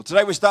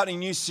Today we're starting a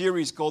new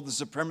series called The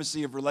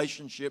Supremacy of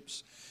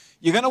Relationships.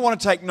 You're going to want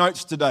to take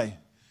notes today.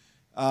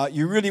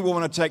 You really will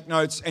want to take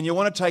notes, and you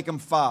want to take them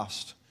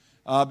fast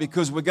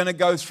because we're going to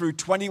go through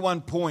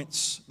 21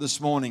 points this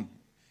morning.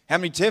 How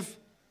many, Tiff?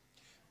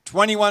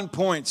 21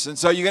 points. And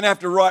so you're going to have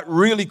to write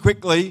really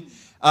quickly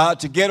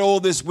to get all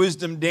this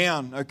wisdom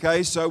down,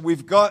 okay? So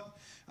we've got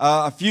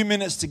a few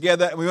minutes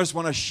together, and we just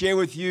want to share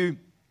with you.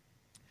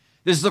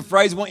 This is a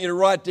phrase I want you to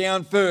write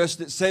down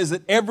first. It says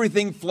that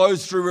everything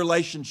flows through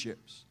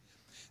relationships.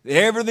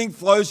 Everything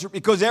flows through,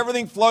 because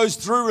everything flows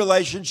through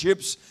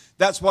relationships.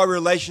 That's why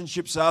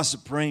relationships are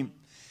supreme.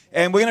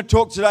 And we're going to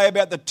talk today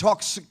about the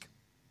toxic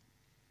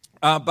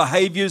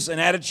behaviors and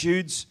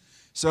attitudes.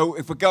 So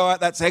if we go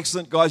out, that's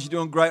excellent, guys. You're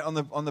doing great on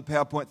the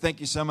PowerPoint. Thank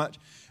you so much.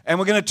 And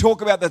we're going to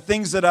talk about the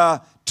things that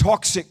are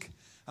toxic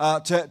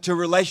to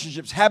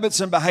relationships,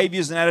 habits and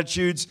behaviors and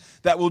attitudes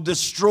that will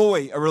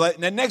destroy a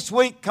relationship. Now, next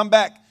week, come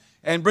back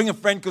and bring a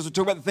friend because we'll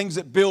talk about the things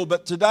that build.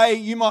 But today,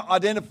 you might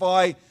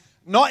identify,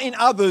 not in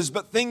others,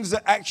 but things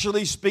that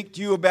actually speak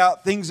to you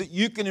about things that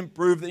you can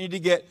improve, that need to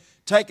get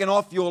taken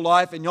off your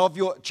life and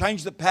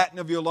change the pattern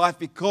of your life,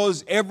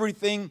 because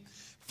everything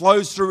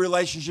flows through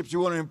relationships.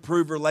 You want to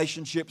improve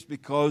relationships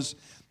because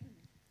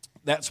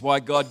that's why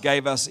God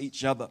gave us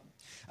each other.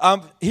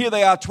 Here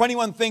they are,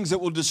 21 things that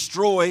will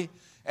destroy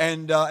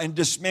and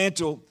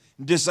dismantle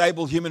and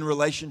disable human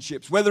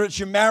relationships. Whether it's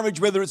your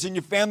marriage, whether it's in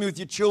your family with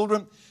your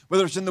children,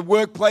 whether it's in the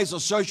workplace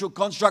or social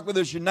construct, whether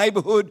it's your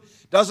neighborhood,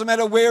 doesn't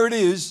matter where it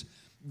is,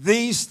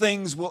 these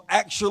things will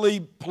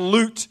actually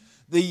pollute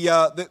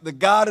the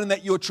garden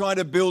that you're trying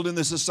to build in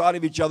the society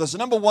of each other. So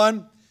number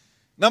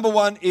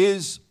one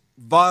is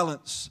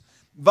violence.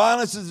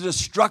 Violence is a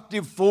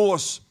destructive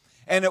force,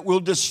 and it will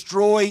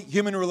destroy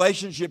human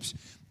relationships.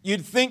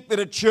 You'd think that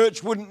a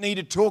church wouldn't need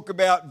to talk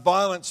about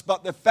violence,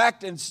 but the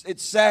fact, and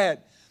it's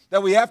sad,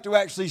 that we have to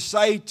actually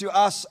say to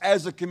us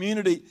as a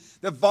community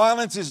that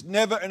violence is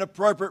never an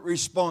appropriate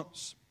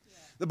response. Yeah.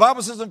 The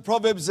Bible says in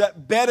Proverbs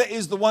that better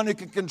is the one who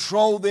can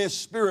control their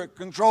spirit,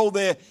 control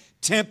their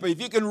temper.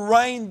 If you can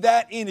rein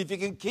that in, if you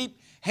can keep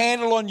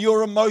handle on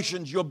your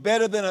emotions, you're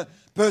better than a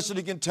person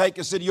who can take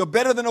a city. You're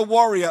better than a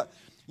warrior.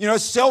 You know,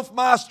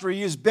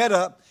 self-mastery is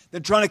better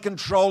than trying to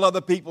control other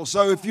people.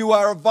 So if you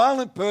are a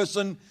violent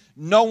person,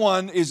 no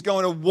one is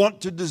going to want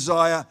to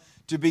desire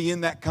to be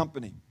in that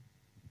company.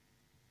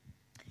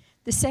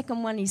 The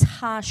second one is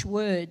harsh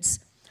words.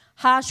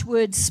 Harsh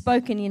words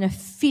spoken in a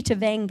fit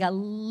of anger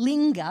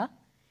linger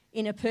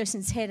in a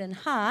person's head and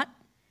heart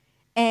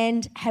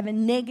and have a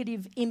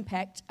negative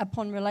impact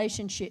upon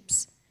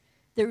relationships.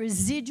 The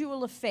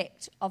residual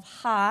effect of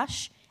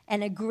harsh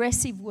and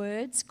aggressive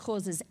words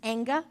causes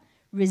anger,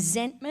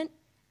 resentment,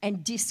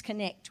 and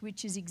disconnect,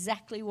 which is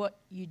exactly what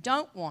you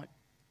don't want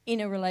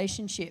in a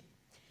relationship.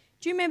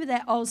 Do you remember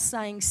that old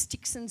saying,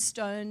 sticks and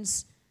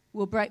stones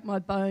will break my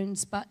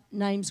bones, but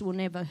names will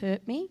never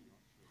hurt me?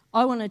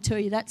 I want to tell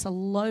you that's a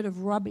load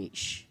of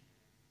rubbish.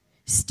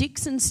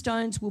 Sticks and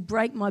stones will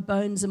break my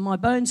bones and my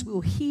bones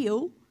will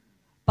heal,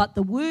 but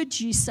the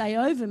words you say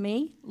over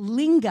me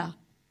linger.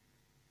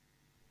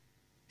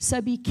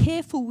 So be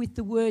careful with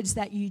the words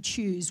that you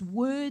choose.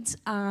 Words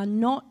are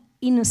not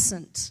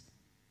innocent.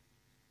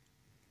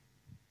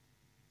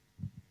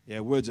 Yeah,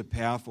 words are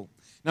powerful.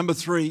 Number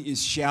 3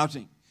 is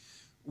shouting.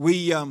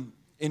 We,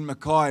 in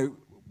Mackay,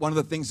 one of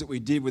the things that we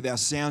did with our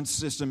sound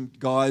system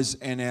guys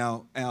and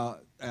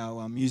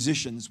our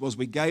musicians was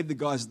we gave the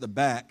guys at the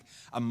back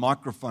a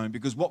microphone,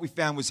 because what we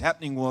found was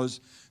happening was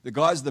the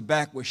guys at the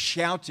back were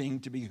shouting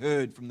to be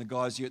heard from the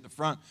guys here at the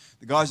front.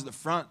 The guys at the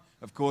front,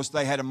 of course,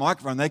 they had a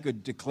microphone. They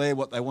could declare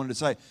what they wanted to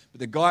say. But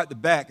the guy at the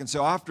back, and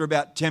so after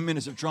about 10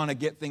 minutes of trying to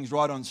get things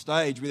right on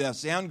stage with our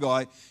sound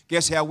guy,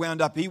 guess how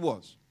wound up he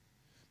was?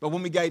 But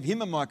when we gave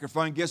him a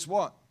microphone, guess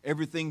what?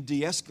 Everything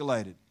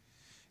de-escalated.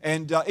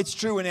 And it's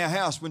true in our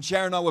house. When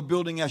Sharon and I were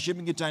building our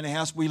shipping container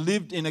house, we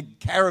lived in a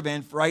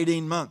caravan for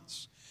 18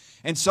 months.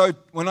 And so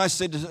when I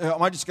said to her, I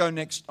might just go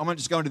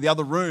into the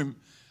other room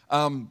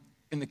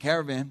in the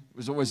caravan, it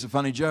was always a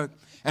funny joke,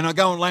 and I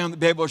go and lay on the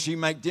bed while she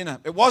make dinner.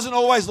 It wasn't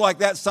always like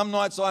that. Some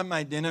nights I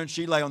made dinner and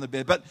she lay on the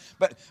bed. But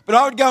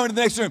I would go into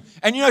the next room,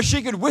 and you know,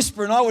 she could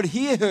whisper and I would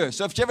hear her.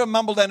 So if she ever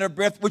mumbled under her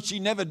breath, which she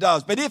never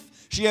does, but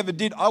if she ever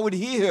did, I would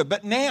hear her.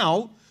 But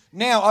now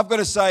I've got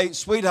to say,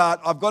 sweetheart,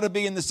 I've got to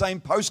be in the same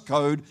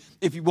postcode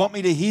if you want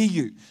me to hear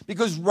you.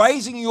 Because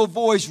raising your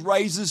voice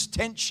raises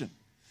tension.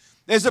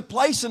 There's a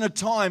place and a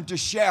time to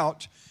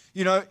shout.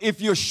 You know,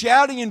 if you're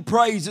shouting in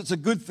praise, it's a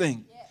good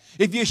thing.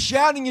 Yeah. If you're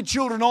shouting your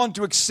children on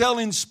to excel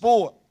in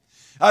sport,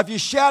 if you're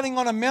shouting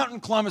on a mountain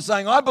climber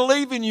saying, I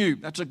believe in you,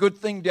 that's a good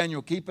thing,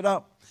 Daniel, keep it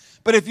up.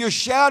 But if you're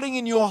shouting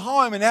in your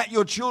home and at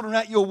your children,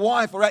 at your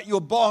wife or at your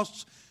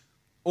boss,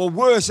 or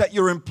worse, at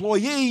your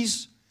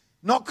employees,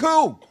 not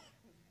cool.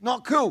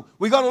 Not cool.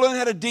 We've got to learn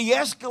how to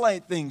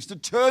de-escalate things, to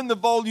turn the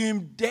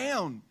volume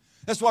down.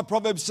 That's why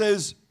Proverbs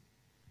says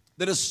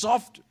that a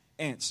soft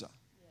answer,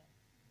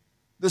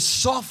 the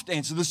soft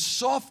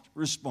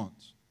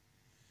response.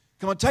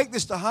 Come on, take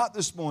this to heart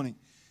this morning.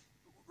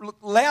 Look,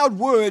 loud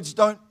words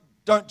don't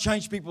don't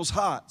change people's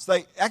hearts.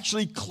 They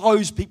actually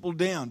close people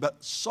down.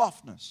 But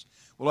softness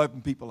will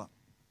open people up.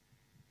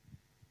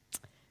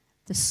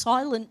 The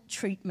silent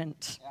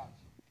treatment.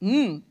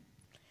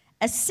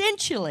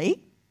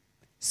 Essentially,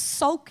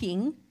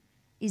 sulking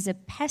is a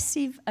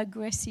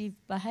passive-aggressive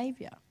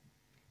behaviour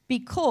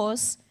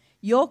because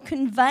you're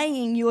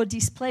conveying your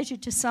displeasure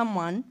to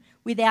someone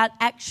without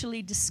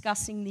actually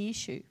discussing the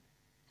issue.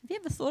 Have you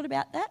ever thought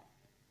about that?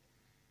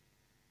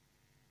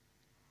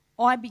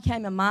 I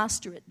became a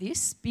master at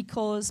this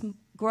because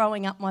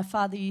growing up my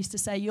father used to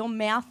say, your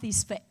mouth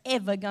is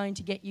forever going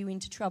to get you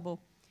into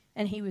trouble.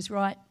 And he was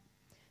right.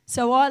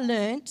 So I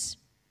learnt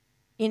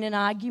in an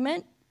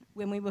argument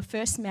when we were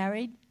first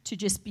married to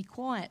just be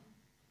quiet.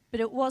 But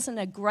it wasn't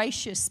a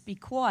gracious be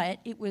quiet,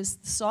 it was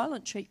the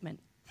silent treatment.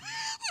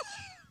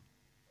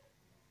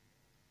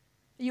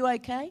 Are you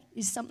okay?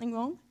 Is something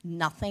wrong?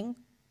 Nothing.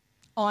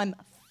 I'm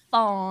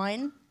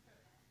fine.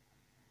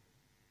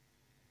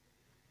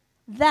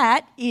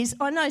 That is,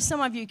 I know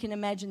some of you can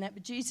imagine that,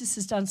 but Jesus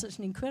has done such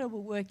an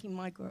incredible work in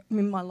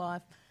my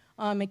life.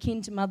 I'm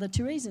akin to Mother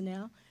Teresa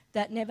now.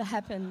 That never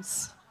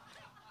happens.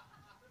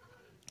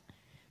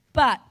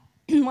 But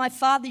my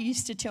father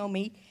used to tell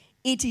me,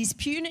 it is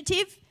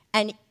punitive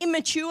and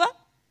immature.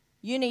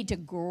 You need to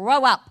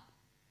grow up.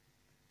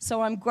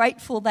 So I'm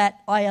grateful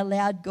that I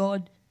allowed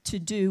God to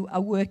do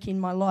a work in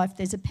my life.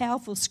 There's a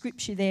powerful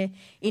scripture there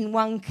in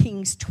 1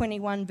 Kings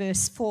 21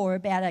 verse 4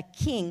 about a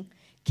king,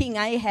 King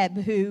Ahab,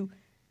 who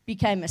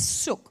became a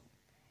sook.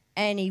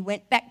 And he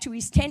went back to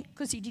his tent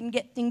because he didn't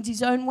get things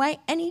his own way,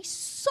 and he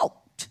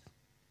sulked.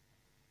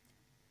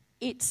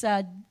 It's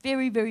a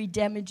very, very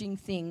damaging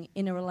thing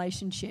in a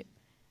relationship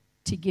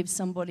to give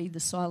somebody the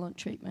silent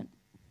treatment.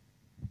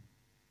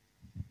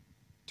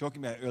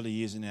 Talking about early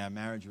years in our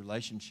marriage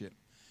relationship,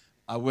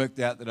 I worked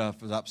out that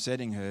if I was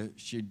upsetting her,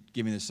 she'd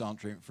give me the silent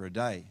treatment for a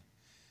day.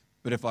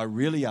 But if I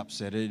really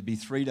upset her, it'd be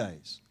 3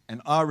 days.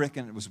 And I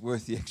reckon it was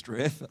worth the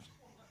extra effort.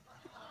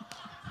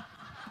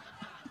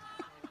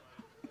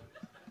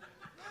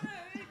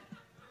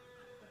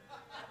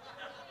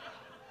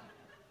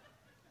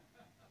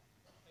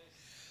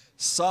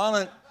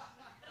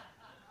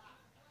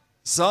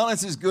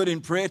 Silence is good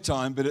in prayer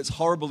time, but it's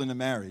horrible in a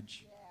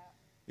marriage.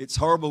 It's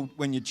horrible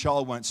when your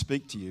child won't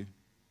speak to you.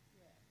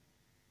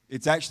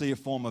 It's actually a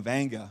form of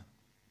anger.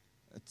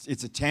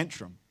 It's a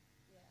tantrum.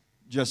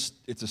 Just,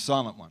 it's a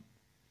silent one.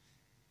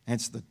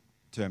 Hence the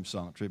term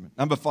silent treatment.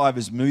 Number 5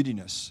 is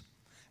moodiness.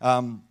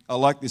 I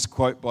like this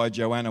quote by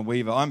Joanna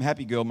Weaver. I'm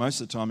happy girl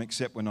most of the time,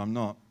 except when I'm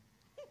not.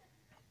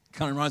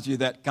 Kind of reminds me of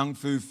that Kung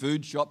Fu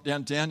food shop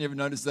downtown. You ever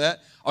notice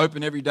that?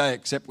 Open every day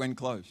except when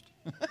closed.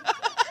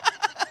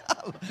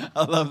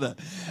 I love that.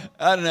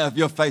 I don't know if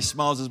your face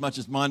smiles as much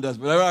as mine does,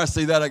 but whenever I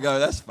see that, I go,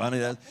 that's funny.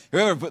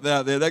 Whoever put that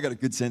out there, they've got a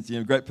good sense of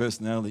humor, great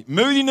personality.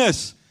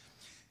 Moodiness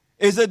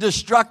is a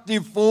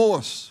destructive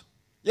force.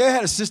 You ever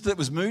had a sister that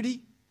was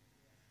moody?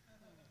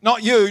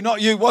 Not you,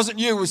 it wasn't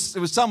you, it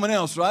was someone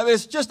else, right?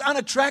 It's just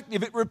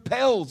unattractive, it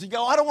repels. You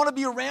go, I don't want to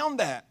be around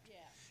that.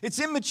 It's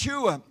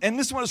immature. And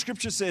this is what the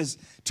scripture says.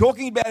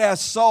 Talking about our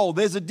soul,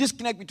 there's a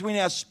disconnect between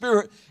our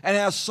spirit and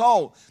our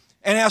soul.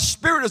 And our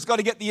spirit has got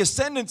to get the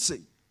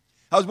ascendancy.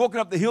 I was walking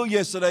up the hill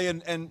yesterday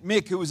and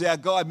Mick, who was our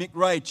guy, Mick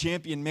Ray,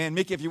 champion man.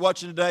 Mick, if you're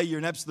watching today, you're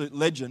an absolute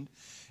legend.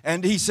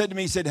 And he said to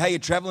me, hey, you're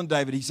traveling,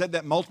 David. He said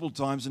that multiple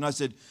times. And I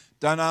said,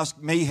 don't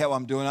ask me how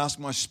I'm doing. Ask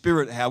my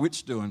spirit how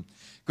it's doing.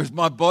 Because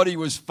my body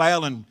was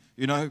failing,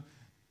 you know.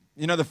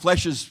 The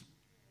flesh is,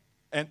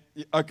 and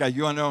okay,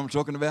 you know what I'm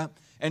talking about?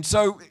 And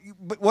so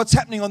what's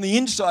happening on the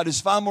inside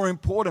is far more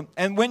important.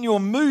 And when you're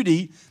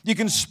moody, you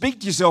can speak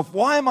to yourself,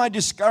 why am I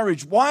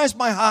discouraged? Why is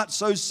my heart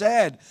so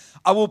sad?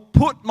 I will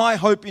put my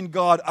hope in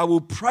God. I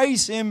will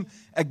praise Him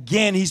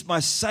again. He's my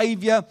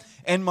Savior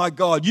and my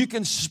God. You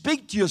can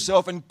speak to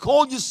yourself and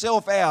call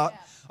yourself out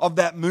of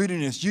that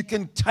moodiness. You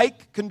can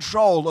take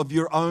control of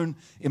your own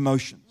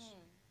emotions.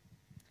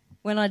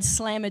 When I'd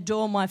slam a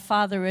door, my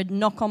father would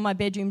knock on my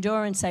bedroom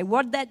door and say,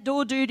 what did that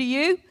door do to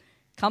you?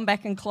 Come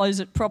back and close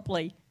it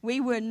properly. We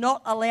were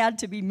not allowed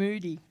to be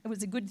moody. It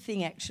was a good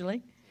thing,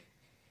 actually.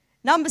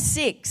 Number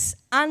 6,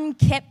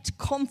 unkept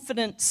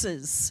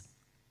confidences.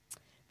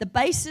 The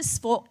basis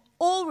for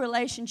all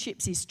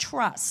relationships is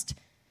trust.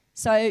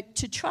 So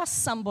to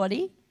trust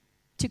somebody,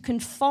 to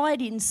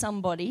confide in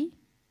somebody,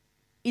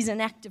 is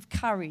an act of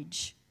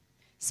courage.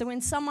 So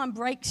when someone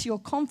breaks your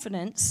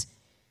confidence,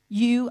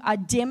 you are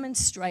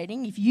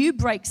demonstrating, if you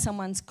break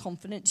someone's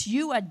confidence,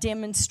 you are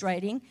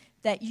demonstrating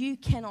that you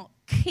cannot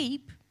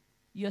keep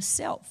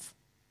yourself.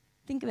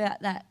 Think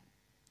about that.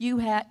 You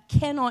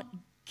cannot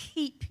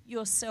keep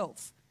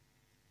yourself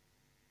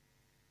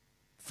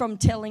from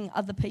telling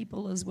other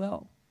people as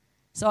well.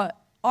 So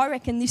I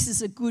reckon this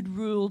is a good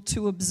rule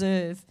to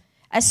observe.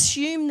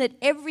 Assume that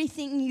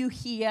everything you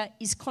hear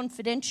is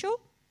confidential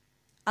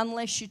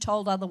unless you're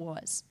told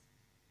otherwise.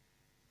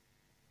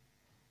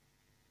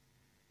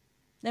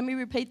 Let me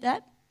repeat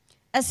that.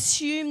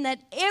 Assume that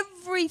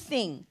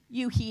everything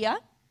you hear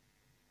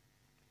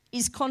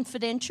is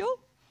confidential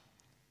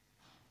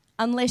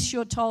unless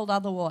you're told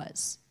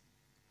otherwise.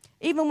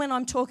 Even when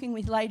I'm talking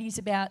with ladies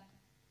about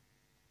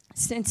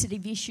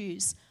sensitive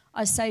issues,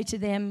 I say to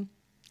them,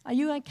 are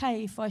you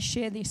okay if I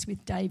share this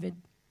with David?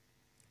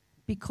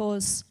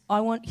 Because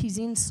I want his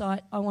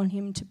insight. I want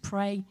him to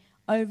pray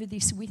over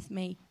this with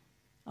me.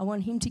 I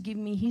want him to give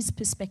me his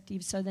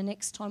perspective so the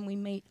next time we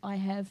meet, I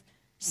have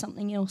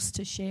something else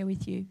to share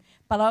with you.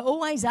 But I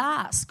always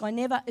ask. I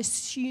never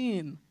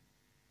assume.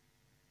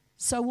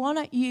 So why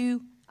don't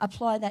you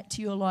apply that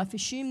to your life?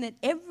 Assume that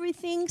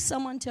everything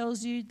someone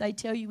tells you, they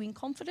tell you in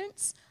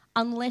confidence,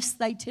 unless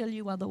they tell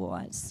you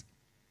otherwise.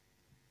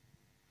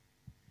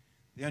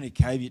 The only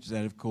caveat to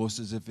that, of course,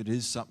 is if it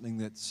is something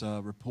that's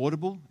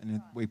reportable,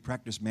 and we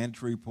practice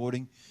mandatory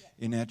reporting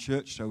in our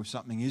church. So if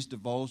something is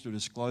divulged or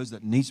disclosed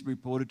that needs to be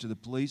reported to the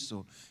police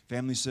or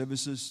family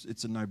services,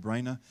 it's a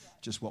no-brainer.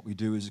 Just what we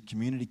do as a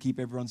community, keep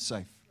everyone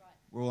safe.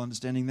 We're all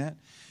understanding that?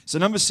 So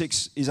number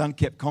 6 is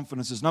unkept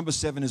confidences. Number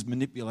 7 is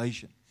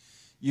manipulation.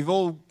 You've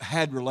all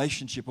had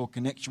relationship or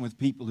connection with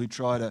people who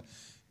try to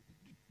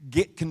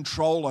get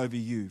control over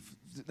you,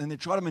 and they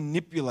try to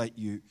manipulate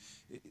you.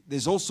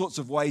 There's all sorts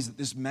of ways that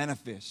this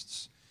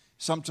manifests.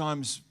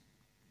 Sometimes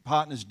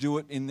partners do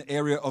it in the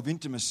area of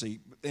intimacy.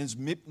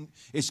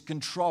 It's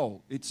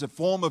control. It's a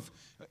form of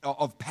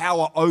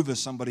power over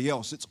somebody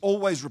else. It's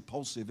always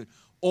repulsive. It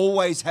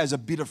always has a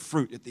bitter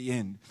fruit at the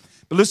end.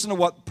 But listen to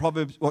what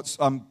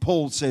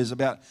Paul says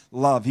about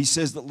love. He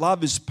says that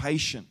love is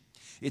patient.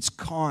 It's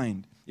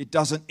kind. It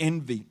doesn't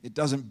envy. It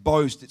doesn't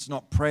boast. It's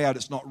not proud.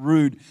 It's not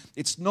rude.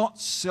 It's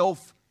not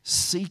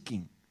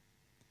self-seeking.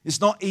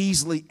 It's not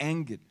easily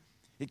angered.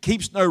 It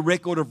keeps no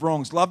record of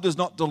wrongs. Love does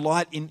not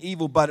delight in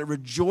evil, but it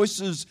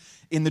rejoices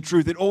in the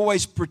truth. It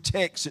always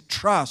protects. It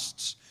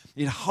trusts.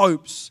 It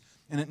hopes.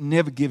 And it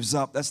never gives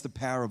up. That's the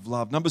power of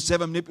love. Number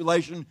 7,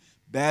 manipulation,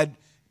 bad,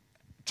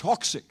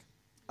 toxic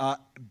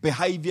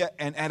behavior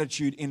and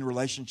attitude in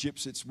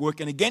relationships. It's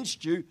working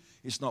against you.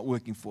 It's not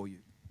working for you.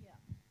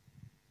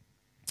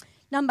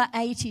 Number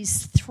 8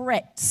 is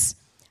threats.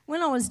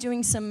 When I was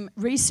doing some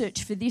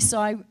research for this,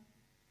 I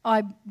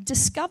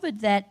discovered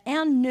that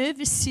our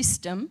nervous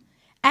system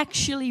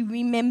actually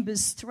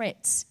remembers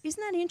threats.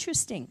 Isn't that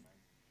interesting?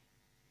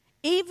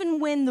 Even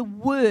when the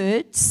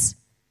words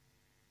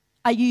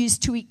are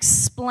used to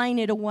explain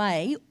it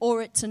away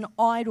or it's an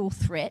idle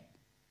threat,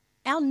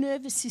 our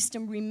nervous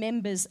system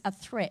remembers a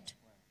threat.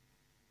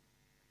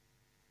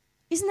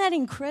 Isn't that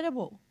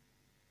incredible?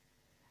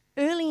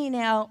 Early in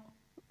our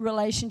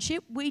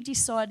relationship, we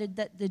decided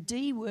that the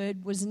D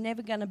word was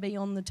never going to be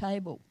on the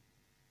table.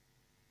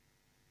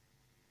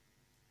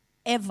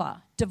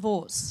 Ever.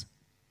 Divorce.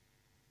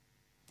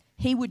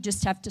 He would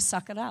just have to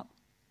suck it up.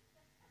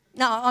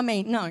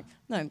 No.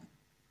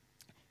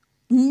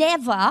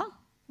 Never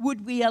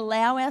would we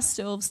allow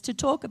ourselves to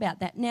talk about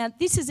that. Now,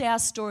 this is our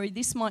story.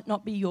 This might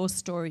not be your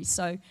story,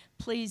 so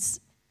please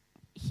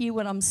hear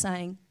what I'm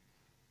saying.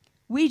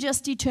 We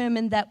just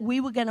determined that we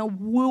were going to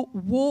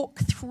walk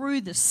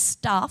through the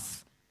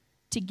stuff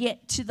to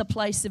get to the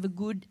place of a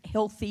good,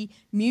 healthy,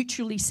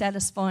 mutually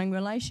satisfying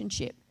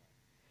relationship.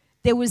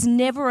 There was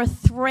never a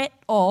threat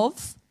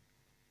of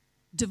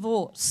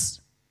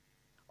divorce.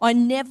 I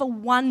never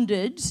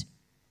wondered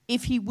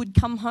if he would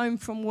come home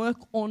from work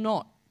or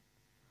not.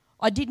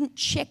 I didn't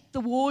check the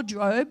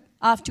wardrobe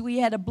after we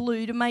had a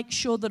blue to make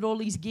sure that all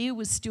his gear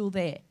was still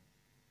there.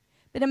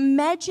 But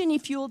imagine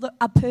if you're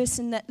a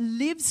person that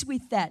lives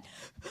with that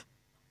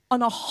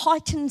on a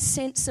heightened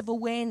sense of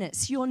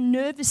awareness. Your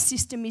nervous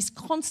system is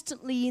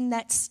constantly in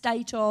that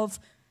state of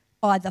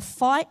either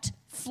fight,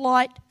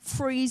 flight,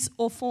 freeze,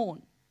 or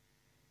fawn.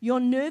 Your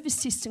nervous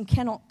system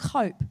cannot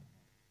cope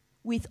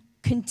with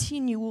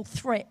continual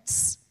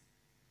threats.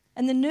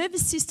 And the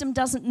nervous system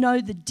doesn't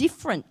know the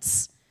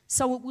difference,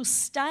 so it will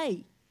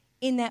stay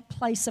in that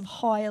place of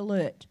high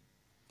alert.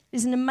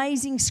 There's an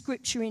amazing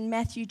scripture in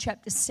Matthew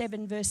chapter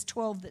 7, verse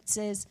 12 that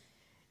says,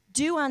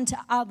 "Do unto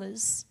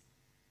others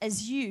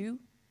as you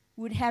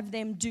would have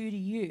them do to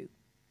you.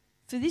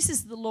 For this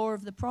is the law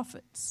of the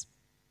prophets.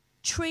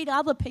 Treat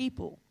other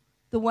people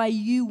the way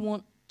you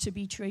want to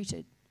be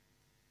treated."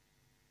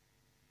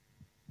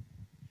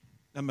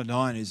 Number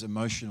 9 is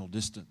emotional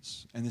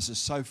distance. And this is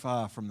so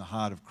far from the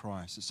heart of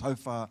Christ. It's so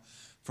far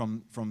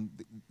from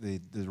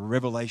the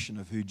revelation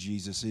of who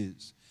Jesus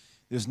is.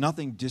 There's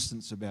nothing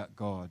distant about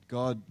God.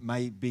 God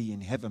may be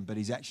in heaven, but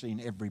he's actually in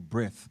every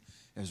breath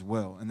as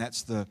well. And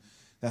that's the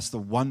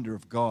wonder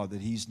of God,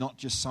 that he's not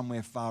just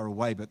somewhere far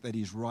away, but that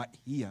he's right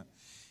here.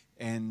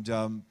 And,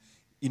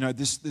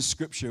 this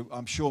scripture,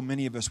 I'm sure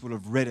many of us will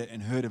have read it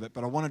and heard of it,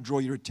 but I want to draw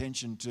your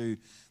attention to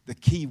the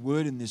key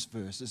word in this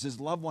verse. It says,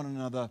 "Love one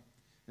another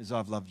as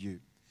I've loved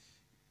you."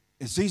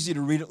 It's easy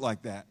to read it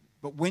like that,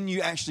 but when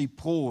you actually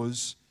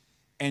pause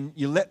and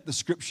you let the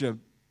scripture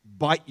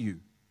bite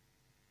you,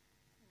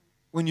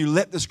 when you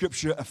let the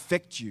scripture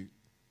affect you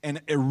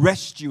and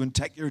arrest you and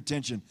take your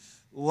attention,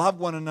 love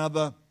one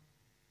another,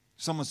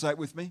 someone say it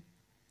with me,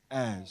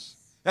 as.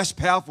 That's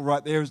powerful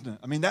right there, isn't it?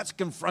 I mean, that's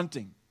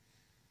confronting.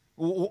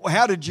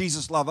 How did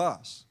Jesus love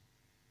us?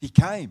 He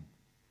came.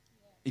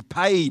 He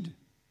paid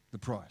the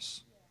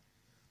price.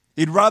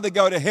 He'd rather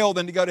go to hell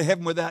than to go to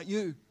heaven without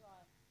you.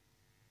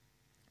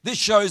 This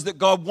shows that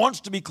God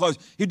wants to be close.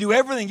 He'll do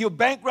everything. He'll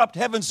bankrupt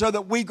heaven so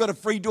that we've got a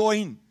free door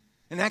in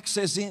and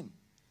access in.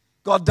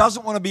 God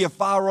doesn't want to be a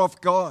far-off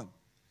God.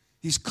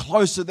 He's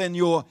closer than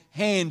your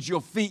hands,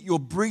 your feet, your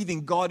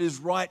breathing. God is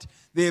right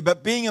there.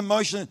 But being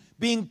emotional,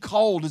 being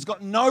cold has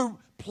got no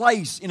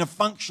place in a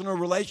functional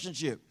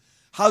relationship.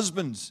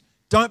 Husbands,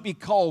 don't be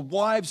cold.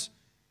 Wives,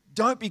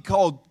 don't be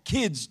cold.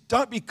 Kids,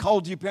 don't be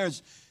cold to your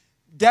parents.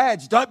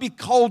 Dads, don't be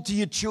cold to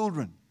your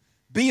children.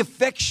 Be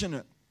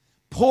affectionate.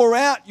 Pour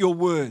out your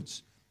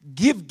words.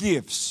 Give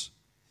gifts.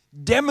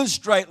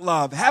 Demonstrate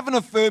love. Have an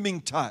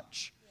affirming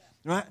touch.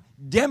 Right?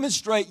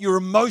 Demonstrate your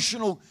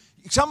emotional.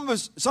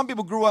 Some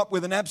people grew up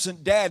with an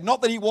absent dad.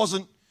 Not that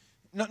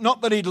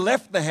he'd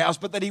left the house,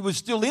 but that he was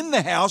still in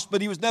the house, but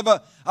he was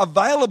never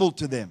available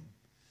to them.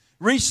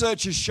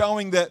 Research is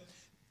showing that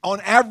on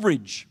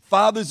average,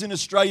 fathers in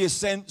Australia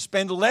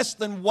spend less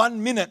than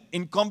 1 minute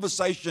in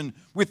conversation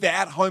with their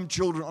at-home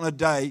children on a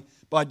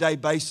day-by-day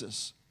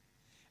basis,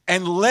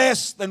 and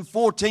less than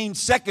 14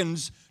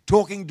 seconds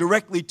talking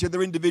directly to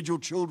their individual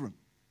children.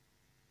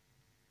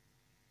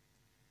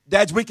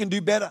 Dads, we can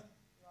do better.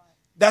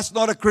 That's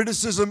not a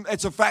criticism,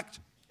 it's a fact.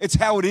 It's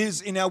how it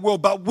is in our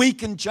world, but we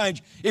can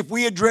change. If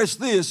we address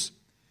this,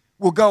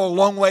 we'll go a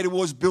long way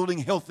towards building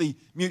healthy,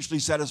 mutually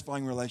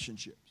satisfying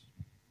relationships.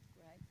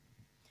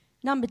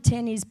 Number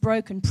 10 is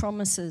broken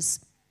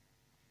promises.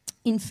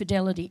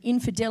 Infidelity.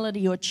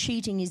 Infidelity or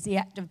cheating is the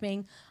act of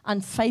being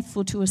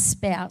unfaithful to a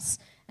spouse,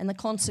 and the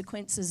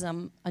consequences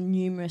are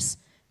numerous.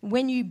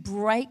 When you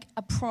break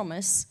a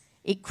promise,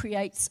 it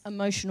creates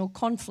emotional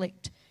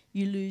conflict.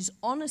 You lose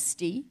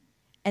honesty,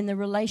 and the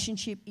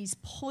relationship is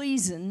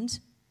poisoned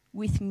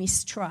with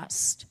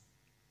mistrust.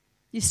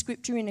 This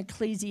scripture in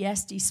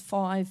Ecclesiastes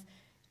 5,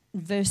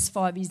 verse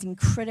 5 is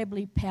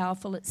incredibly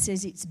powerful. It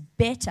says it's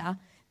better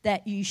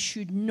that you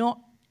should not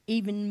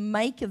even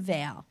make a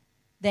vow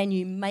than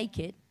you make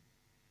it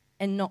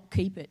and not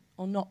keep it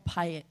or not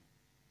pay it.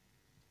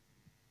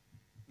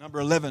 Number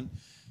 11.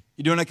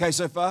 You doing okay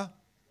so far?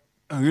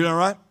 Are you doing all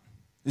right?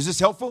 Is this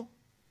helpful?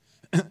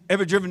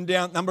 Ever driven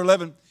down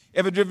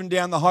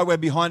the highway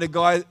behind a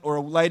guy or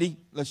a lady,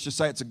 let's just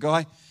say it's a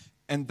guy,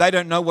 and they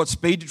don't know what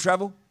speed to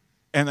travel,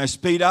 and they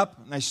speed up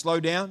and they slow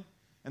down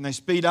and they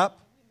speed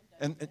up?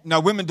 And no,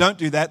 women don't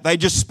do that. They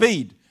just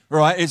speed.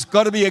 Right? It's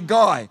got to be a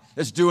guy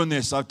that's doing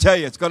this. I'll tell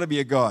you, it's got to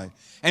be a guy.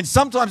 And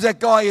sometimes that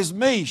guy is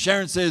me.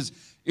 Sharon says,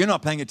 "You're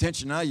not paying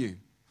attention, are you?"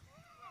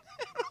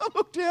 I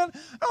look down,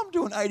 I'm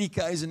doing 80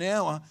 Ks an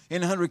hour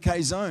in a 100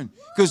 K zone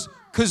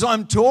because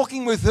I'm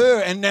talking with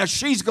her and now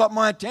she's got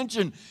my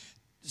attention.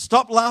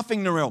 Stop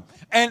laughing, Narelle.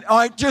 And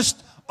I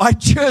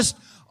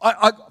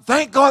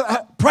thank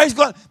God, praise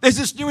God, there's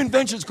this new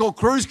invention. It's called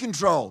cruise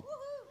control.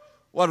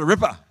 What a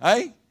ripper,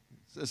 eh?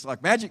 It's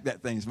like magic,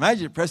 that thing. It's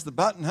magic. Press the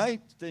button, hey,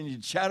 then you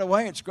chat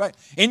away. It's great.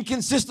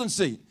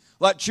 Inconsistency,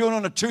 like chewing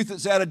on a tooth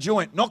that's out of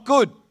joint. Not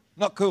good.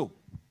 Not cool.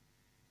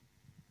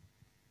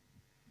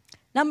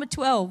 Number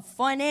 12,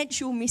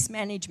 financial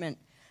mismanagement.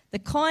 The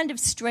kind of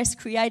stress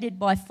created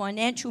by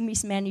financial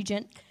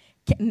mismanagement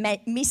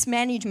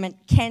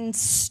can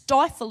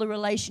stifle a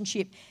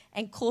relationship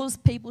and cause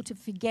people to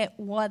forget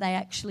why they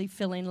actually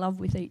fell in love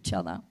with each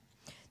other.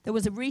 There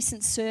was a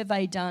recent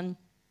survey done,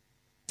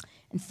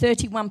 and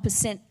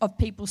 31% of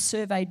people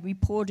surveyed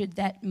reported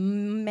that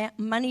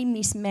money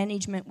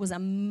mismanagement was a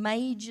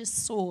major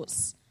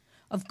source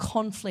of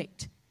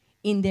conflict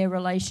in their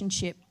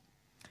relationship.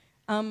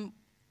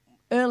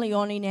 Early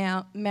on in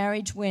our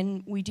marriage,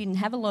 when we didn't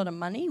have a lot of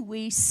money,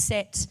 we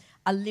set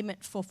a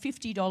limit for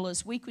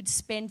 $50. We could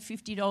spend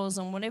 $50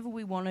 on whatever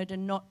we wanted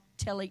and not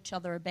tell each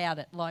other about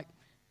it, like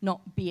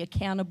not be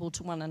accountable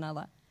to one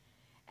another.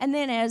 And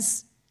then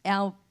as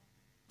our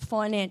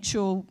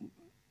financial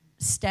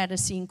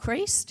status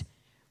increased,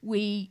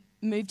 we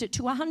moved it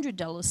to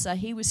 $100. So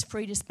he was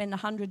free to spend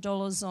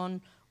 $100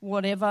 on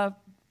whatever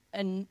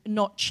and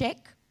not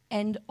check,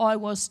 and I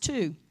was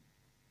too.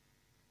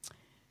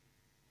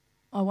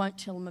 I won't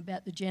tell them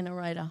about the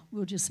generator.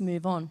 We'll just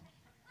move on.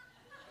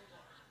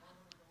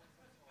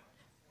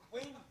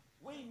 We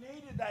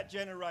needed that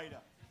generator.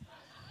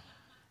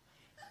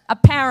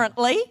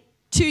 Apparently,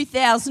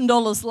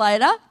 $2,000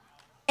 later,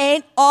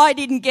 and I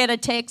didn't get a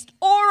text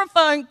or a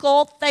phone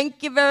call.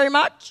 Thank you very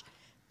much.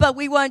 But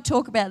we won't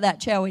talk about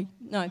that, shall we?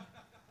 No.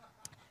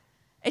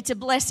 It's a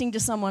blessing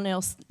to someone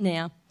else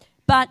now.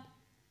 But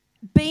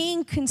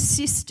being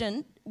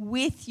consistent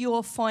with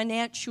your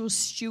financial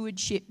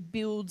stewardship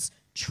builds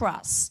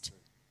trust.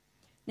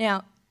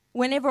 Now,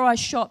 whenever I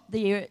shop,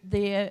 the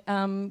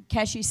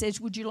cashier says,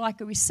 "Would you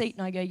like a receipt?"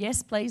 And I go,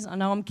 "Yes, please. I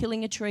know I'm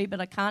killing a tree,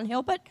 but I can't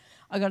help it.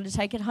 I got to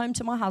take it home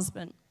to my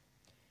husband."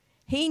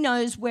 He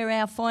knows where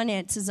our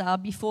finances are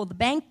before the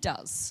bank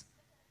does,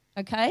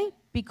 okay?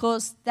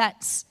 Because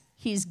that's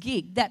his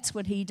gig. That's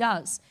what he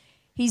does.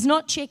 He's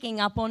not checking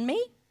up on me.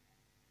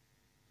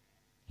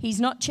 He's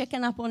not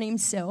checking up on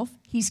himself.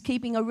 He's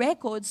keeping a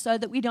record so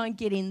that we don't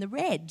get in the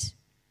red.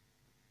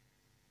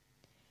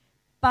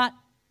 But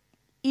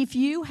if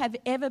you have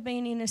ever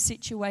been in a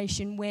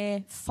situation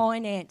where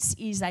finance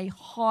is a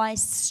high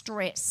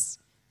stress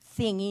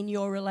thing in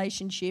your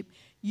relationship,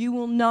 you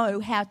will know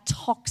how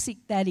toxic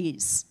that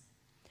is.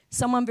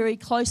 Someone very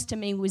close to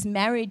me was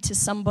married to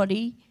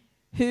somebody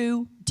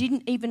who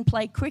didn't even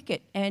play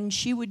cricket, and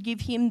she would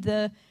give him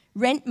the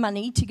rent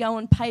money to go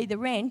and pay the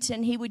rent,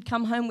 and he would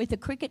come home with a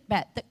cricket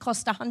bat that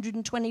cost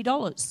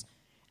 $120,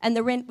 and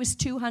the rent was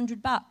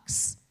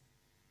 $200.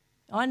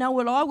 I know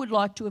what I would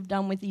like to have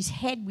done with his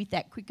head with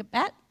that cricket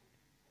bat.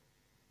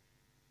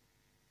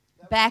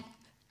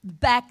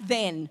 Back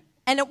then.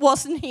 And it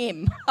wasn't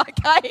him,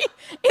 okay?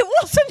 It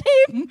wasn't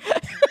him.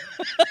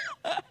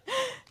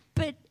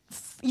 But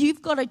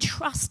you've got to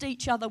trust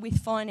each other with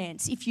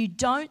finance. If you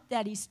don't,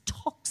 that is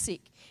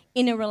toxic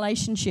in a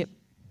relationship.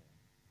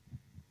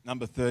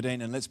 Number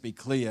 13, and let's be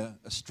clear,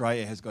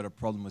 Australia has got a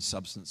problem with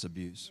substance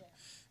abuse. Yeah.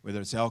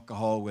 Whether it's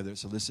alcohol, whether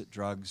it's illicit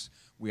drugs,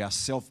 we are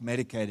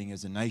self-medicating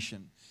as a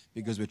nation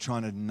because we're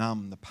trying to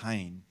numb the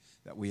pain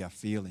that we are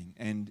feeling.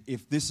 And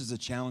if this is a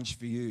challenge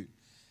for you,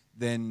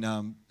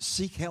 then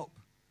seek help.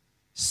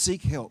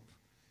 Seek help.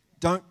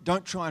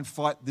 Don't try and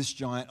fight this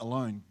giant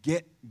alone.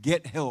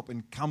 Get help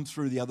and come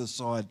through the other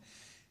side.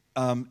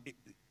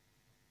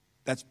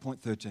 That's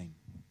point 13.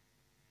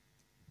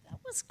 That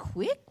was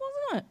quick,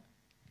 wasn't it?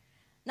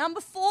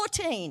 Number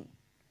 14,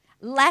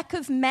 lack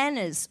of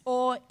manners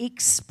or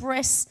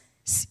expressed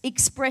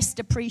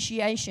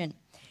appreciation.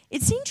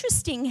 It's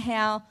interesting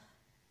how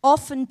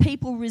often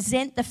people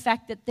resent the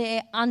fact that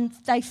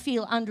they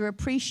feel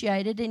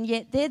underappreciated, and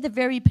yet they're the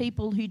very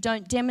people who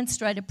don't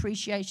demonstrate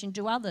appreciation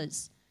to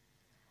others.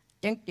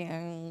 Dun,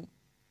 dun.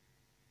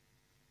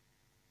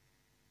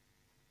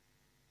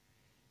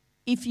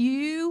 If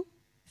you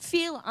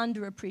feel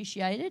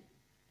underappreciated,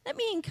 let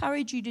me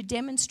encourage you to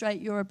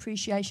demonstrate your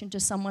appreciation to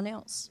someone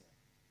else,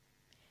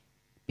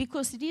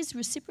 because it is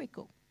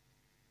reciprocal.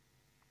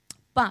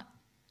 But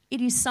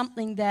it is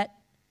something that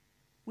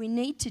we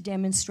need to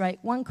demonstrate.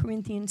 1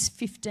 Corinthians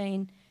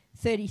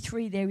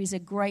 15:33, there is a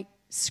great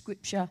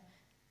scripture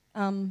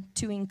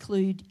to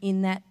include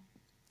in that,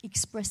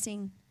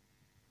 expressing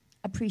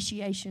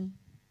appreciation.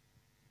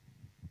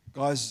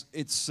 Guys,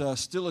 it's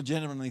still a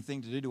gentlemanly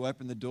thing to do to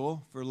open the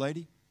door for a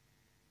lady.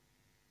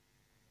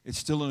 It's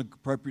still an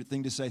appropriate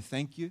thing to say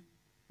thank you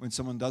when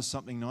someone does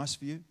something nice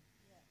for you.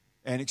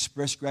 And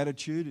express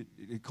gratitude.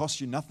 It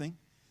costs you nothing,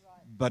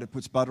 but it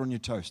puts butter on your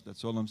toast.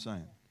 That's all I'm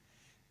saying.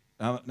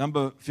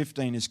 Number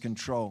 15 is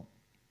control.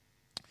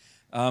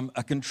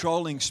 A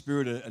controlling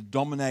spirit, a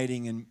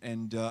dominating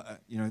and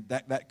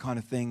that kind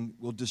of thing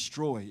will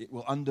destroy. It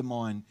will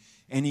undermine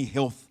any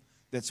health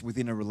that's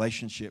within a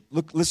relationship.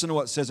 Listen to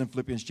what it says in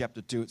Philippians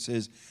chapter 2. It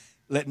says,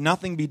 "Let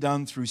nothing be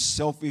done through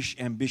selfish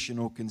ambition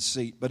or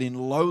conceit, but in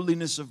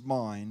lowliness of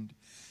mind,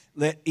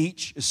 let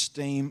each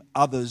esteem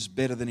others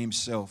better than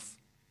himself.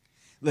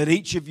 Let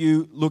each of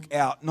you look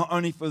out not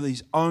only for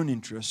his own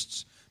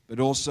interests, but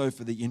also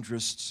for the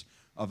interests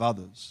of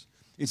others."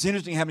 It's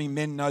interesting how many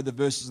men know the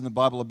verses in the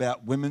Bible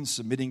about women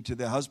submitting to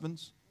their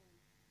husbands,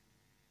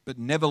 but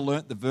never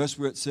learnt the verse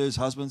where it says,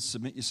 "Husbands,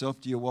 submit yourself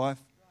to your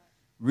wife."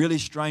 Really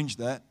strange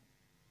that.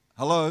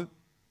 Hello?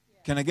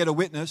 Can I get a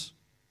witness?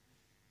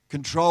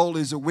 Control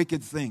is a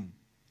wicked thing.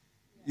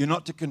 You're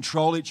not to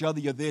control each other,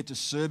 you're there to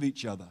serve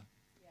each other.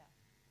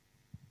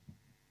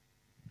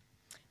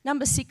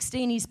 Number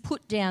 16 is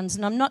put downs,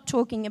 and I'm not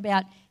talking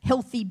about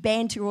healthy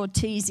banter or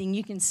teasing.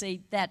 You can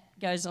see that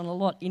goes on a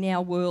lot in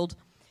our world.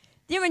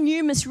 There are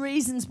numerous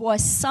reasons why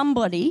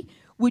somebody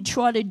would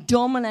try to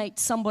dominate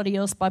somebody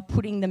else by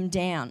putting them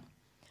down.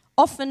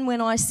 Often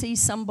when I see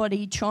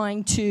somebody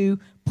trying to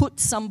put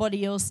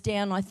somebody else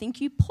down, I think,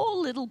 you poor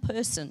little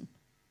person.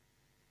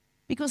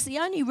 Because the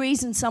only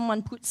reason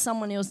someone puts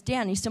someone else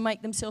down is to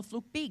make themselves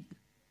look big.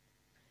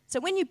 So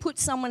when you put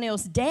someone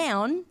else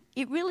down,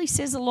 it really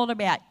says a lot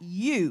about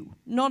you,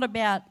 not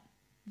about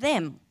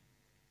them.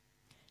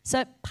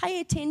 So pay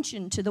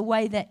attention to the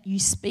way that you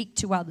speak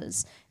to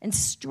others and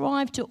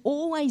strive to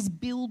always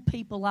build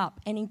people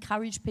up and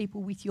encourage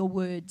people with your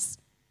words.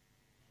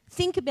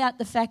 Think about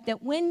the fact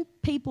that when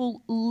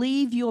people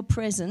leave your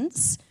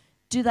presence,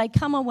 do they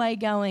come away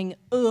going,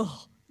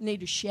 "Ugh,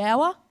 need a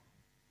shower"?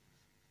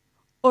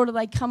 Or do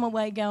they come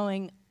away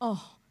going,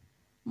 "Oh,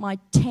 my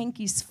tank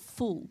is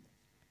full,"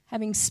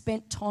 having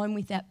spent time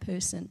with that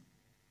person?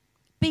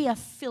 Be a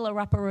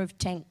filler-upper of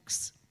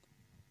tanks.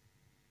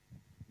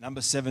 Number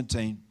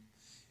 17,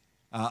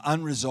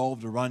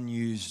 unresolved or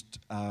unused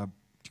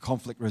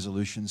conflict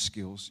resolution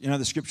skills. You know,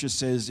 the scripture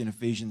says in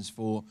Ephesians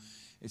 4,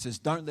 it says,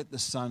 "Don't let the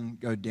sun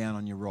go down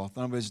on your wrath."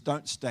 In other words,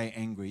 don't stay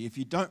angry. If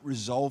you don't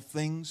resolve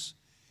things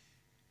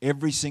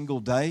every single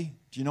day,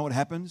 do you know what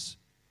happens?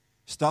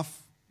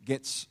 Stuff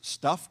gets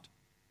stuffed.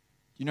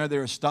 You know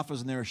there are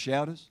stuffers and there are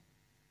shouters.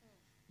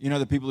 You know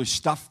the people who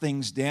stuff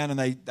things down and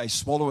they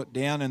swallow it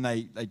down and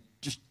they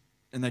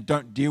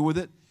don't deal with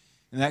it,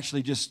 and they're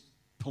actually just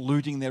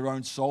polluting their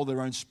own soul,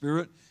 their own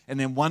spirit. And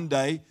then one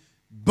day,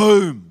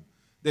 boom,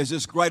 there's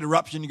this great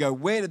eruption. You go,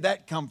 where did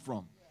that come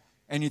from?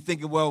 And you're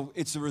thinking, well,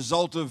 it's a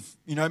result of,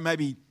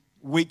 maybe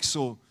weeks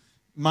or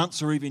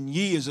months or even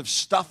years of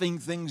stuffing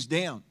things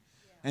down.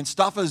 And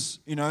stuffers,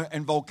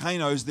 and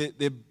volcanoes,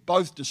 they're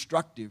both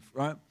destructive,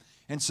 right?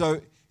 And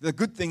so the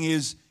good thing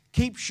is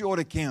keep short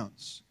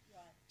accounts.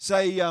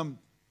 Say,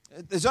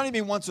 there's only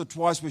been once or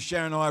twice where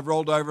Sharon and I have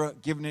rolled over,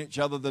 given each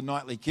other the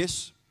nightly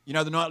kiss. You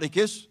know the nightly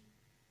kiss?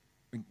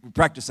 We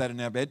practice that in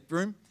our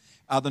bedroom.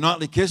 The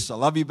nightly kiss, I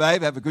love you,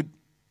 babe, have a good...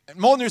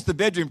 More than just the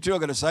bedroom too,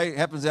 I've got to say. It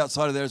happens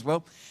outside of there as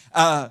well.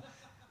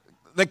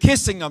 The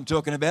kissing I'm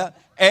talking about.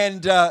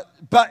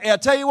 But I'll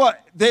tell you what,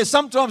 there's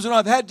sometimes when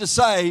I've had to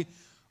say,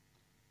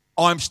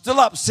 I'm still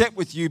upset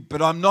with you,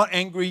 but I'm not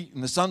angry,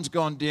 and the sun's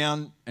gone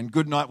down, and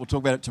good night, we'll talk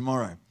about it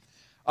tomorrow.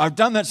 I've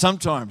done that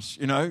sometimes,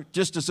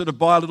 just to sort of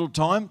buy a little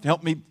time to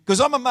help me,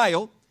 because I'm a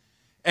male,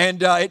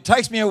 and it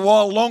takes me a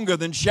while longer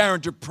than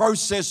Sharon to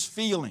process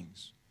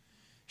feelings.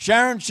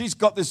 Sharon, she's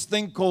got this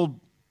thing called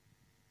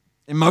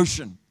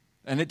emotion,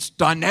 and it's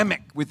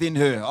dynamic within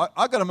her.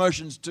 I got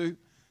emotions too.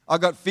 I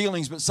got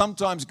feelings, but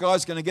sometimes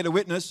guys going to get a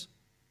witness.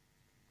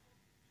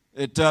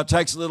 It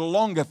takes a little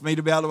longer for me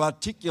to be able to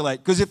articulate.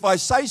 Because if I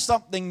say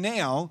something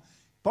now,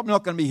 probably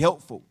not going to be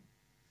helpful.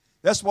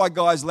 That's why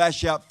guys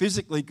lash out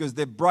physically, because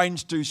their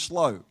brain's too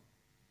slow.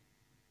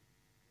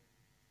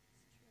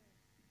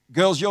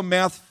 Girls, your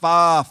mouth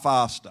far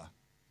faster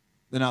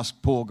than us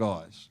poor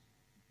guys.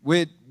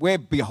 We're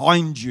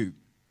behind you.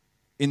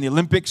 In the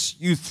Olympics,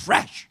 you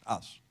thrash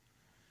us.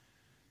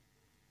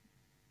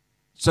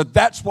 So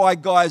that's why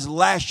guys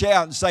lash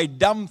out and say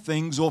dumb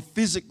things or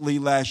physically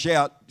lash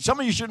out. Some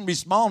of you shouldn't be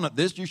smiling at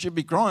this. You should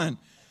be crying.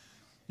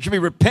 There should be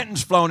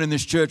repentance flowing in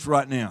this church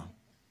right now.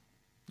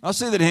 I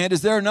see that hand.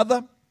 Is there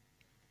another?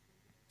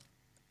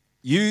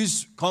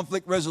 Use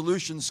conflict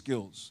resolution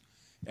skills.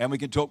 And we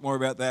can talk more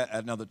about that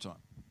at another time.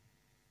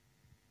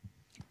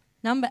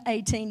 Number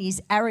 18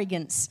 is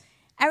arrogance.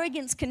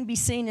 Arrogance can be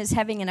seen as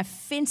having an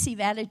offensive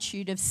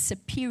attitude of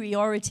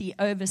superiority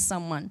over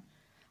someone,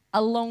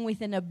 along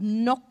with an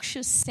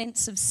obnoxious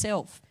sense of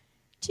self.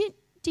 Do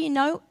you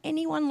know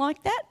anyone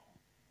like that?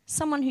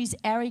 Someone who's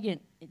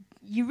arrogant.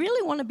 You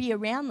really want to be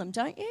around them,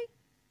 don't you?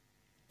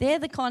 They're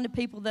the kind of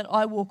people that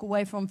I walk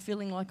away from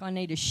feeling like I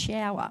need a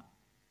shower.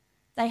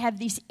 They have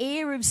this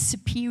air of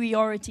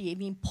superiority,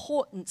 of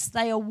importance.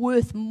 They are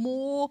worth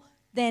more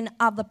than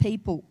other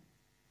people.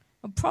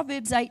 And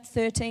Proverbs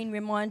 8:13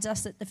 reminds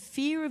us that the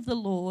fear of the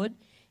Lord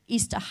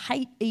is to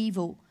hate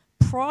evil,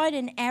 pride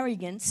and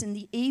arrogance in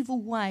the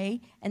evil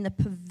way, and the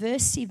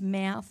perversive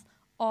mouth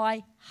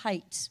I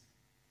hate.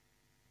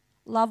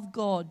 Love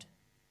God.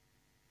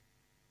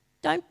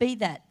 Don't be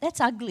that. That's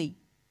ugly.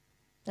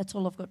 That's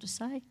all I've got to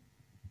say.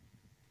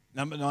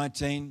 Number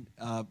 19,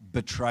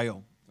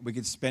 betrayal. We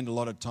could spend a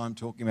lot of time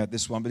talking about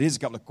this one, but here's a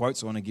couple of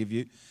quotes I want to give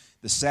you.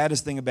 The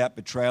saddest thing about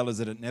betrayal is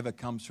that it never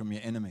comes from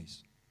your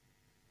enemies.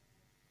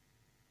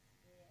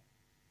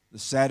 The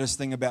saddest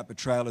thing about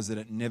betrayal is that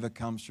it never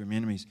comes from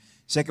enemies.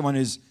 Second one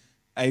is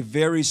a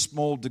very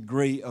small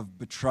degree of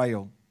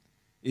betrayal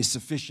is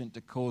sufficient to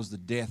cause the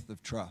death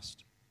of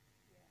trust.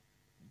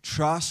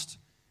 Trust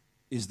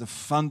is the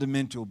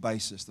fundamental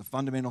basis, the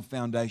fundamental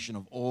foundation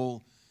of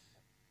all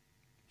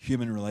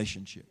human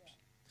relationships.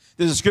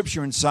 There's a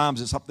scripture in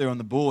Psalms, it's up there on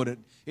the board.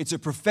 It's a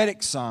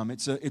prophetic psalm.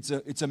 It's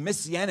a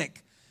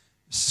messianic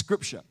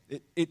scripture.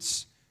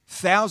 It's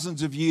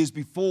thousands of years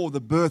before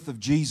the birth of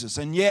Jesus,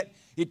 and yet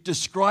it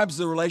describes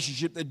the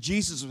relationship that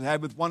Jesus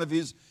had with one of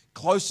his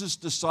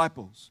closest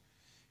disciples.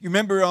 You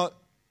remember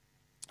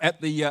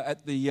at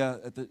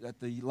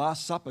the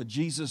Last Supper,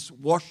 Jesus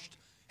washed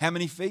how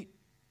many feet?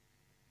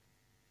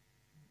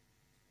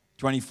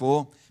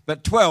 24.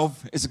 But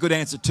 12 is a good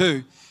answer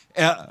too.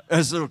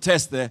 There's a little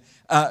test there.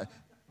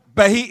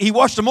 But he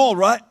washed them all,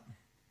 right?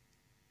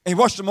 He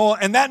washed them all.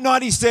 And that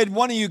night he said,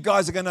 one of you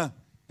guys are going to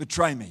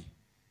betray me.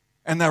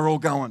 And they're all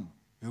going,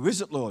 who is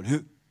it, Lord?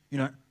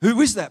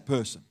 Who is that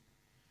person?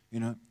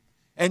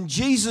 And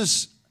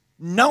Jesus,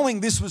 knowing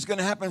this was going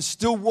to happen,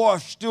 still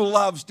washed, still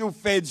loved, still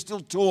fed, still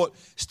taught,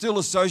 still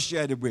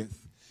associated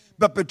with.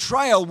 But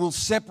betrayal will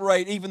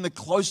separate even the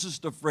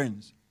closest of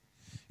friends.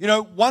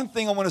 One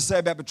thing I want to say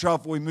about betrayal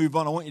before we move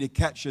on, I want you to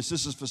catch this.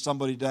 This is for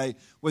somebody today,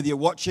 whether you're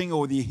watching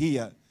or whether you're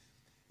here.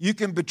 You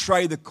can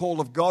betray the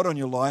call of God on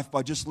your life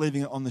by just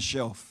leaving it on the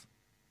shelf.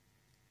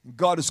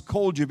 God has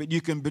called you, but you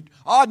can...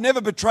 I'd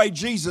never betray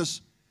Jesus,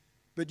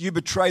 but you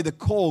betray the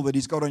call that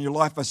he's got on your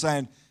life by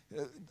saying,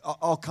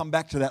 I'll come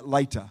back to that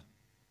later.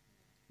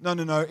 No.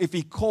 If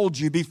he called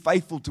you, be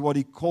faithful to what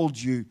he called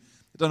you.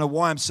 I don't know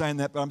why I'm saying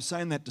that, but I'm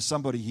saying that to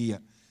somebody here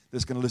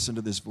that's going to listen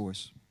to this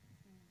voice.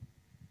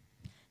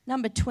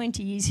 Number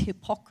 20 is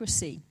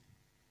hypocrisy.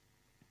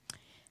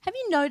 Have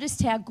you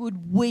noticed how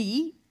good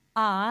we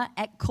are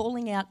at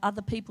calling out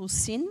other people's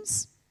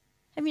sins?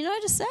 Have you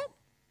noticed that?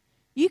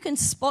 You can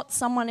spot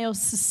someone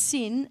else's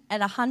sin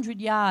at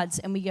 100 yards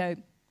and we go,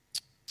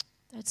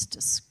 that's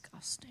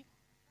disgusting.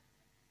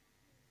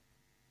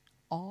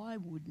 I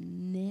would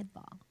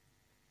never.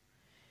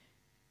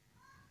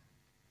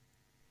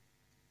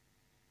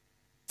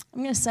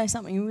 I'm going to say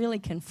something really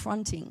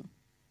confronting.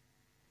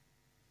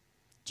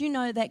 Do you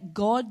know that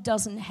God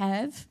doesn't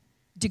have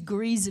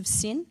degrees of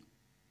sin?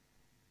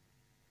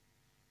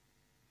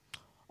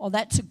 Oh,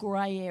 that's a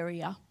grey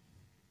area.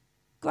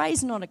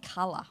 Grey's not a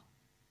colour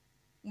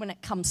when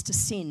it comes to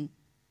sin.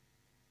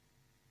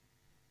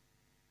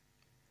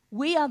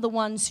 we are the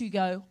ones who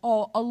go,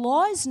 oh, a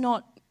lie's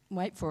not,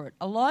 wait for it,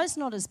 a lie's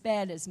not as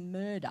bad as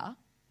murder.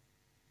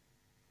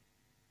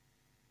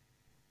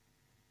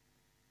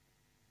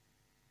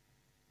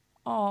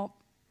 Oh,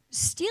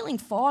 stealing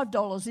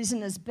 $5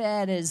 isn't as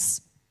bad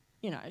as,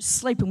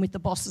 sleeping with the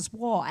boss's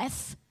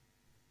wife.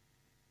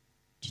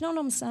 Do you know what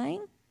I'm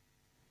saying?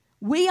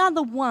 We are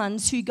the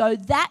ones who go,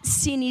 that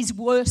sin is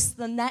worse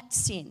than that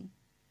sin.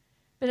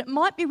 But it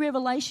might be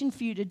revelation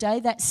for you today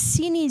that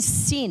sin is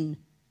sin.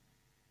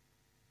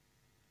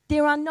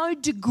 There are no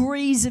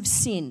degrees of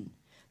sin.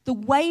 The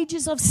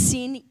wages of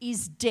sin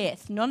is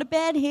death. Not a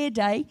bad hair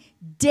day,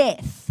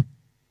 death.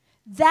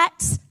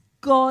 That's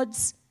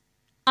God's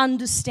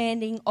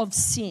understanding of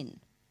sin.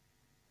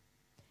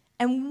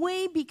 And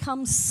we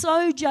become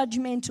so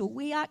judgmental.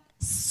 We are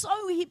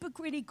so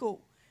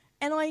hypocritical.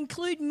 And I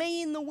include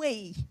me in the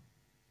we.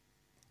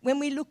 When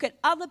we look at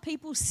other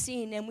people's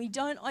sin and we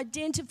don't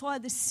identify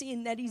the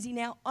sin that is in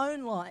our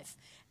own life,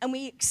 and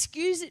we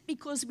excuse it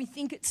because we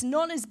think it's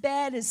not as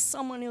bad as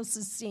someone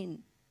else's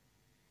sin.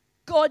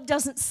 God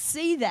doesn't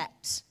see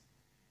that.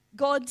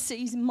 God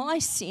sees my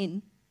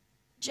sin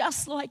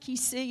just like he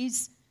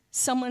sees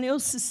someone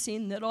else's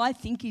sin that I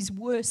think is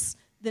worse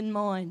than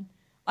mine.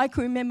 I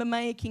can remember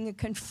making a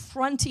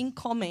confronting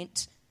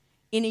comment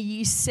in a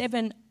Year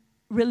 7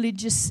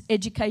 religious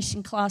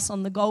education class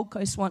on the Gold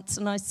Coast once,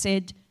 and I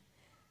said,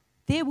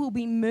 there will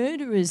be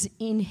murderers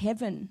in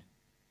heaven.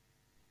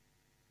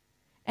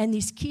 And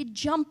this kid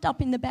jumped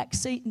up in the back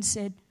seat and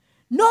said,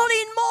 not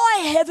in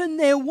my heaven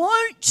there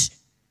won't.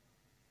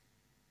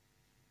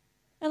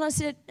 And I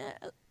said,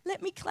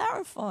 let me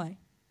clarify.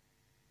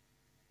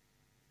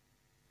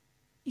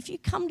 If you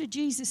come to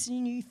Jesus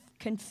and you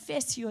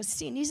confess your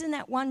sin, isn't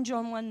that 1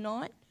 John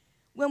 1:9?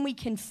 When we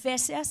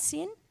confess our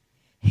sin,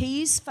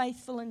 he is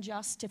faithful and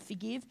just to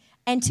forgive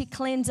and to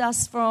cleanse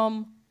us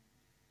from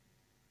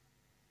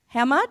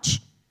how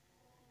much?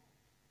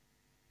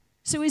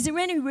 So is there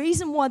any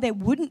reason why there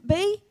wouldn't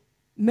be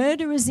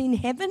murderers in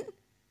heaven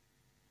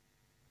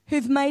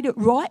who've made it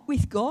right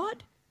with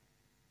God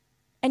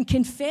and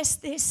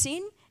confessed their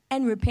sin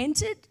and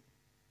repented?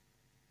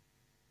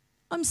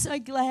 I'm so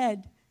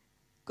glad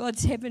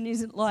God's heaven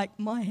isn't like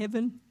my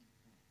heaven.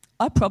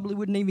 I probably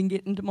wouldn't even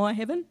get into my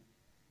heaven.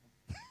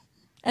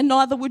 And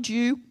neither would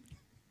you.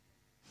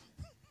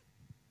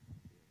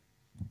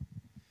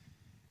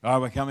 All right,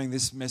 we're coming.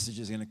 This message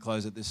is going to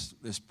close at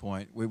this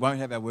point. We won't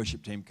have our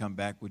worship team come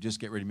back. We'll just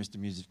get ready, Mr.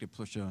 Music, to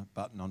push a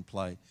button on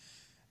play.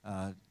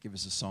 Give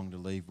us a song to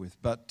leave with.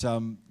 But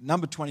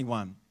number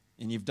 21,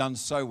 and you've done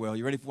so well.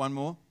 You ready for one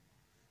more?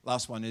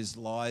 Last one is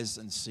lies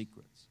and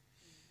secrets.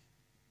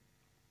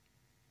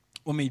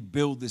 When we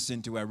build this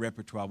into our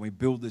repertoire, when we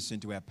build this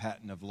into our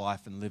pattern of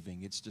life and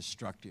living, it's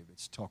destructive,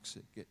 it's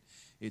toxic,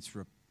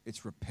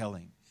 it's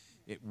repelling.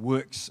 It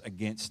works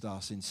against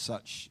us in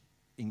such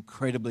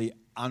incredibly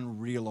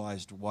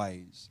unrealized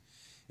ways.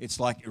 It's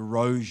like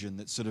erosion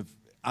that sort of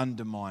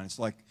undermines. It's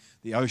like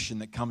the ocean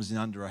that comes in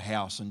under a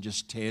house and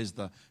just tears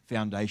the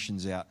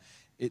foundations out.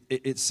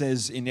 It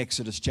says in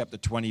Exodus chapter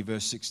 20,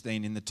 verse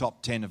 16, in the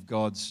top 10 of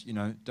God's,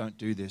 don't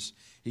do this.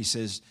 He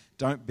says,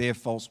 don't bear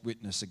false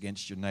witness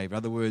against your neighbor. In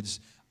other words,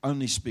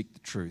 only speak the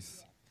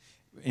truth.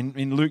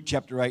 In Luke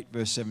chapter 8,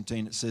 verse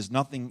 17, it says,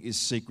 nothing is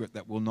secret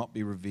that will not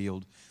be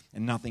revealed,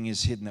 and nothing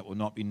is hidden that will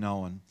not be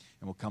known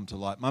and will come to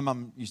light. My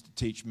mum used to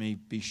teach me,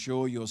 be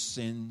sure your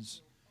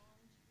sins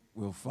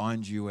will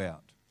find you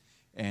out.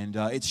 And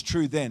it's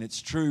true then.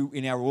 It's true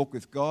in our walk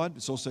with God.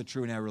 It's also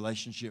true in our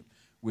relationship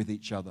with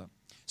each other.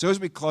 So as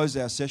we close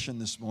our session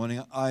this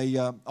morning,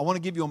 I want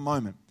to give you a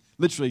moment,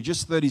 literally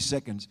just 30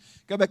 seconds.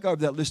 Go back over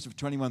that list of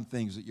 21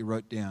 things that you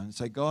wrote down and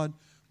say, God,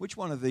 which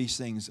one of these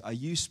things are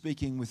you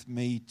speaking with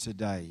me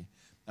today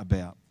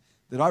about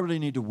that I really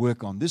need to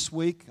work on this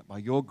week? By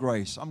your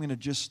grace, right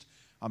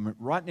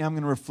now I'm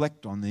going to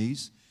reflect on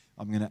these.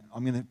 I'm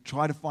going to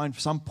try to find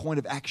some point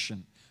of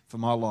action for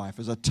my life.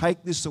 As I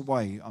take this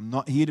away, I'm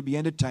not here to be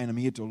entertained. I'm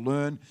here to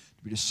learn,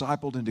 to be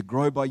discipled, and to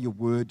grow by your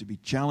word, to be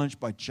challenged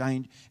by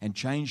change and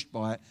changed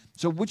by it.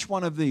 So which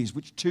one of these,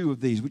 which two of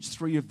these, which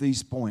three of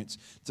these points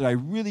did I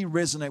really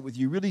resonate with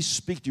you, really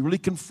speak to you, really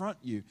confront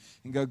you,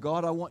 and go,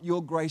 God, I want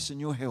your grace and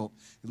your help.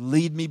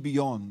 Lead me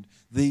beyond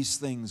these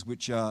things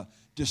which are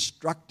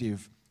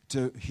destructive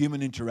to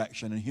human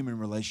interaction and human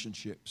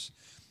relationships.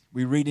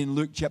 We read in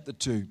Luke chapter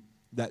 2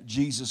 that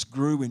Jesus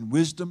grew in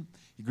wisdom,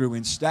 he grew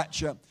in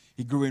stature,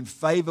 he grew in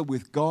favor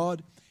with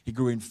God, he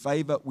grew in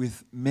favor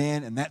with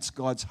man, and that's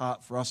God's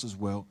heart for us as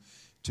well,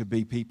 to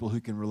be people who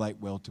can relate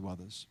well to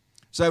others.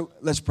 So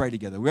let's pray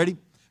together. Ready?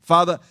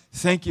 Father,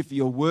 thank you for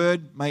your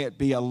word. May it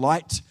be a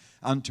light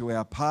unto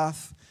our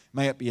path.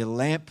 May it be a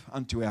lamp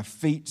unto our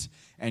feet,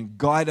 and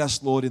guide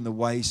us, Lord, in the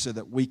way so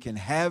that we can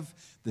have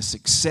the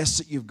success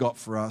that you've got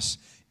for us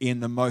in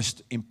the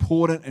most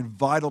important and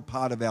vital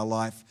part of our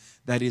life,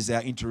 that is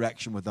our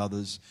interaction with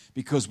others,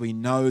 because we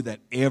know that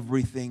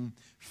everything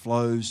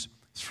flows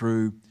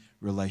through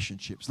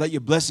relationships. Let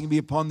your blessing be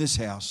upon this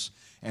house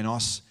and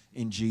us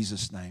in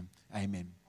Jesus' name. Amen.